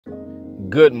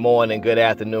Good morning, good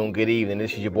afternoon, good evening.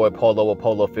 This is your boy Polo with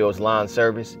Polo Fields Lawn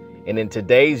Service. And in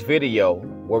today's video,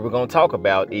 what we're going to talk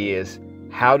about is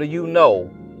how do you know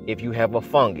if you have a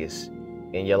fungus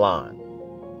in your lawn?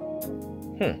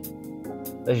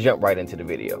 Let's jump right into the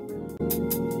video.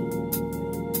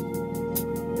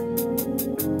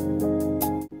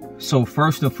 So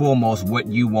first and foremost, what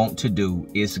you want to do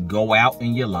is go out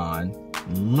in your lawn,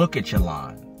 look at your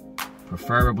lawn.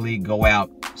 Preferably go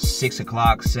out 6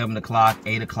 o'clock, 7 o'clock,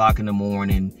 8 o'clock in the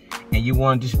morning, and you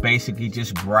want to just basically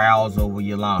just browse over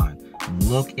your lawn.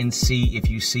 Look and see if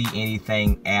you see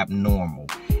anything abnormal.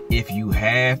 If you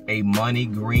have a money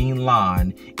green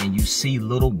lawn and you see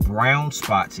little brown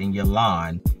spots in your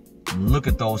lawn, look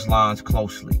at those lawns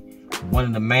closely. One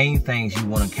of the main things you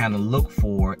want to kind of look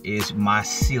for is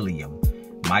mycelium.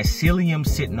 Mycelium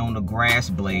sitting on the grass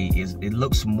blade, it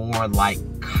looks more like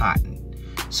cotton.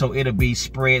 So it'll be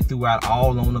spread throughout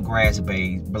all on the grass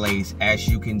blades, as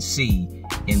you can see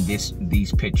in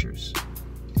these pictures.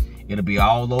 It'll be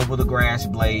all over the grass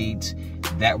blades.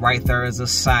 That right there is a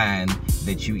sign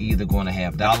that you're either going to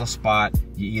have dollar spot,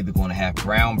 you're either going to have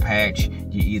brown patch,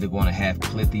 you're either going to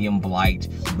have Lithium Blight.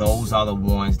 Those are the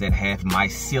ones that have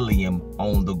mycelium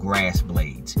on the grass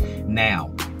blades.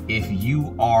 Now, if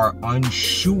you are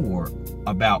unsure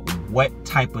about what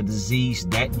type of disease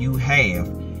that you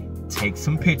have, take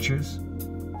some pictures,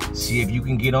 see if you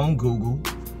can get on Google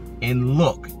and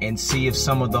look and see if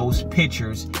some of those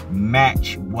pictures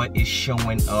match what is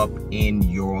showing up in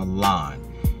your lawn.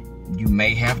 You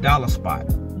may have dollar spot,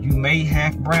 you may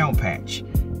have brown patch,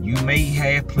 you may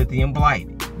have Lithium Blight,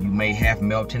 you may have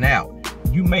melting out,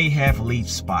 you may have leaf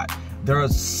spot. There are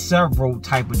several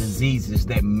type of diseases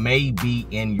that may be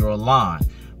in your lawn,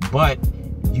 but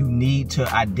you need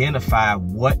to identify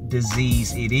what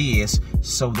disease it is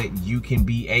so that you can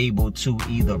be able to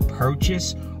either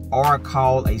purchase or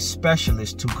call a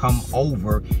specialist to come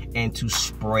over and to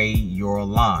spray your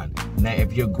lawn. Now,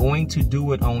 if you're going to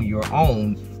do it on your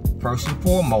own, first and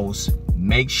foremost,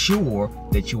 make sure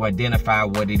that you identify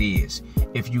what it is.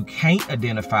 If you can't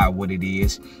identify what it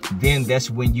is, then that's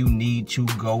when you need to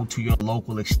go to your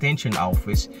local extension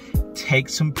office, take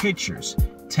some pictures.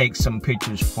 Take some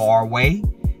pictures far away,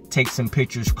 take some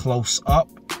pictures close up,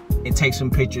 and take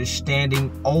some pictures standing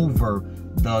over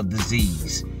the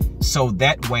disease. So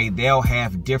that way they'll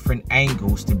have different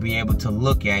angles to be able to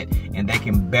look at, and they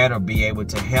can better be able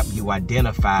to help you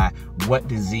identify what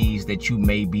disease that you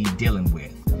may be dealing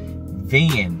with.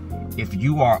 Then, if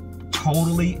you are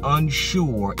totally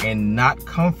unsure and not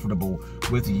comfortable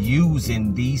with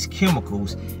using these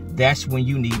chemicals, that's when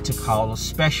you need to call a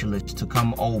specialist to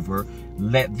come over,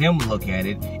 let them look at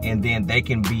it, and then they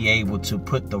can be able to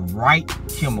put the right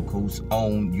chemicals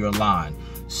on your lawn.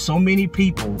 So many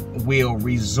people will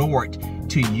resort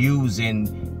to using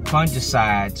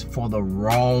fungicides for the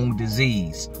wrong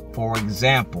disease. For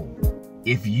example,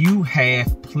 if you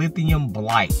have Lithium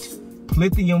Blight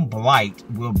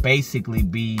will basically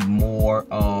be more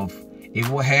of, it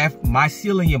will have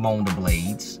mycelium on the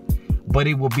blades, but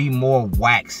it will be more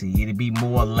waxy, it'll be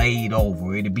more laid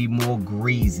over, it'll be more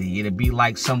greasy, it'll be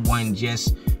like someone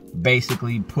just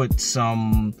basically put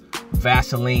some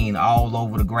Vaseline all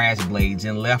over the grass blades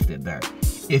and left it there.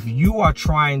 If you are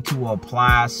trying to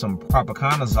apply some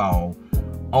Propiconizole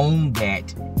on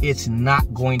that, it's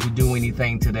not going to do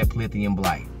anything to that Lithium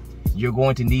Blight. You're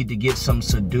going to need to get some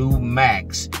Subdue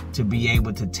Max to be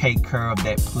able to take care of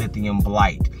that Lithium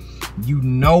Blight. You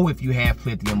know if you have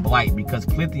Lithium Blight because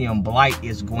Lithium Blight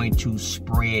is going to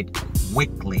spread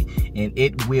quickly and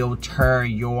it will tear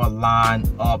your lawn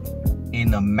up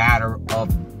in a matter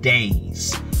of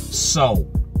days. So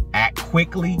act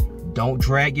quickly, don't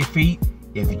drag your feet.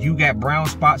 If you got brown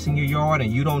spots in your yard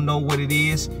and you don't know what it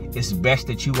is, it's best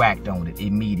that you act on it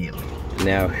immediately.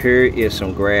 Now here is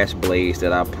some grass blades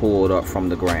that I pulled up from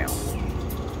the ground.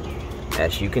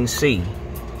 As you can see,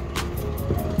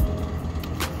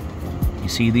 you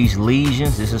see these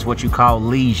lesions? This is what you call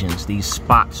lesions, these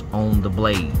spots on the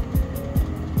blade.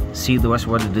 See, that's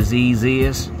where the disease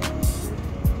is,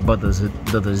 but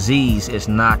the disease is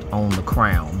not on the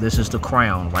crown. This is the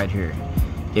crown right here.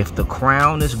 If the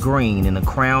crown is green and the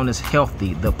crown is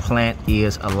healthy, the plant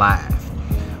is alive.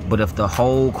 But if the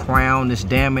whole crown is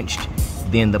damaged,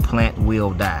 then the plant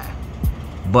will die.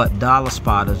 But dollar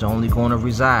spot is only going to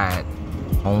reside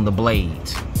on the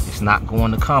blades. It's not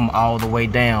going to come all the way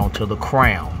down to the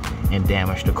crown and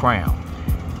damage the crown.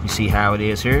 You see how it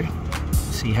is here?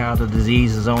 See how the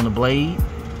disease is on the blade?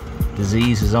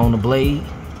 Disease is on the blade.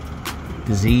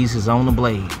 Disease is on the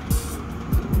blade.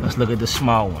 Let's look at the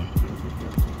small one.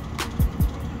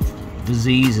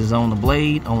 Disease is on the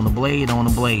blade, on the blade, on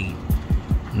the blade.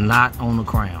 not on the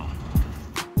crown.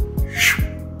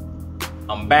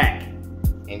 I'm back.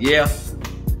 And yeah,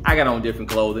 I got on different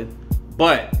clothing,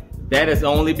 but that is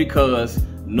only because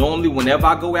normally whenever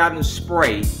I go out and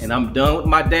spray and I'm done with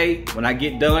my day, when I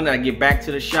get done and I get back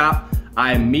to the shop,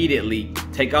 I immediately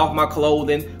take off my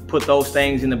clothing, put those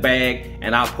things in the bag,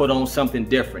 and I put on something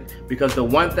different. Because the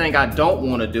one thing I don't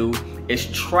want to do is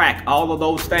track all of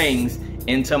those things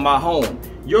into my home.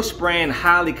 You're spraying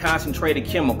highly concentrated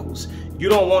chemicals. You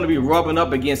don't want to be rubbing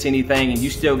up against anything and you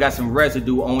still got some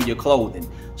residue on your clothing.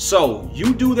 So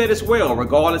you do that as well,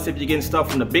 regardless if you're getting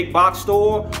stuff from the big box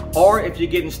store or if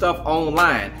you're getting stuff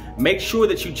online. Make sure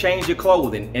that you change your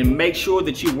clothing and make sure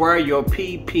that you wear your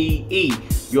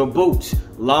PPE, your boots,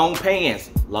 long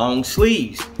pants, long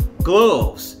sleeves,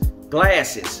 gloves,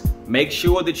 glasses. Make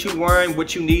sure that you're wearing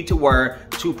what you need to wear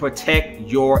to protect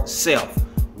yourself.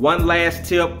 One last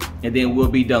tip and then we'll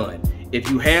be done. If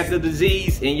you have the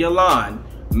disease in your lawn,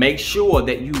 make sure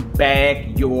that you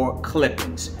bag your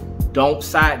clippings. Don't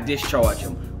side discharge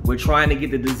them. We're trying to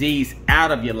get the disease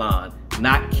out of your lawn,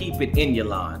 not keep it in your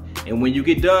lawn. And when you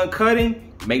get done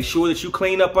cutting, make sure that you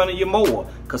clean up under your mower,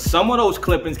 because some of those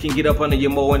clippings can get up under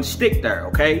your mower and stick there,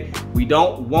 okay? We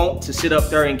don't want to sit up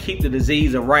there and keep the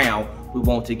disease around. We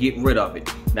want to get rid of it.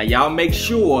 Now y'all make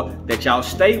sure that y'all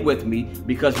stay with me,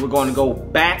 because we're going to go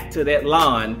back to that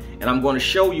lawn and I'm going to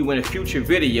show you in a future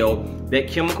video that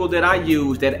chemical that I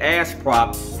used, that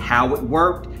Azprop, how it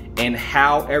worked and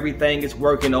how everything is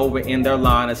working over in their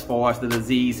lawn as far as the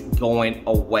disease going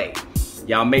away.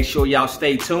 Y'all make sure y'all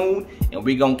stay tuned and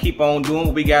we're going to keep on doing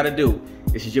what we got to do.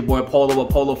 This is your boy Polo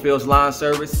with Polo Fields Lawn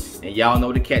Service, and y'all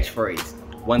know the catchphrase.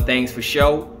 One thing's for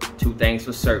sure, two things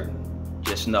for certain.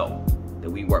 Just know that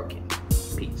we working.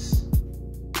 Peace.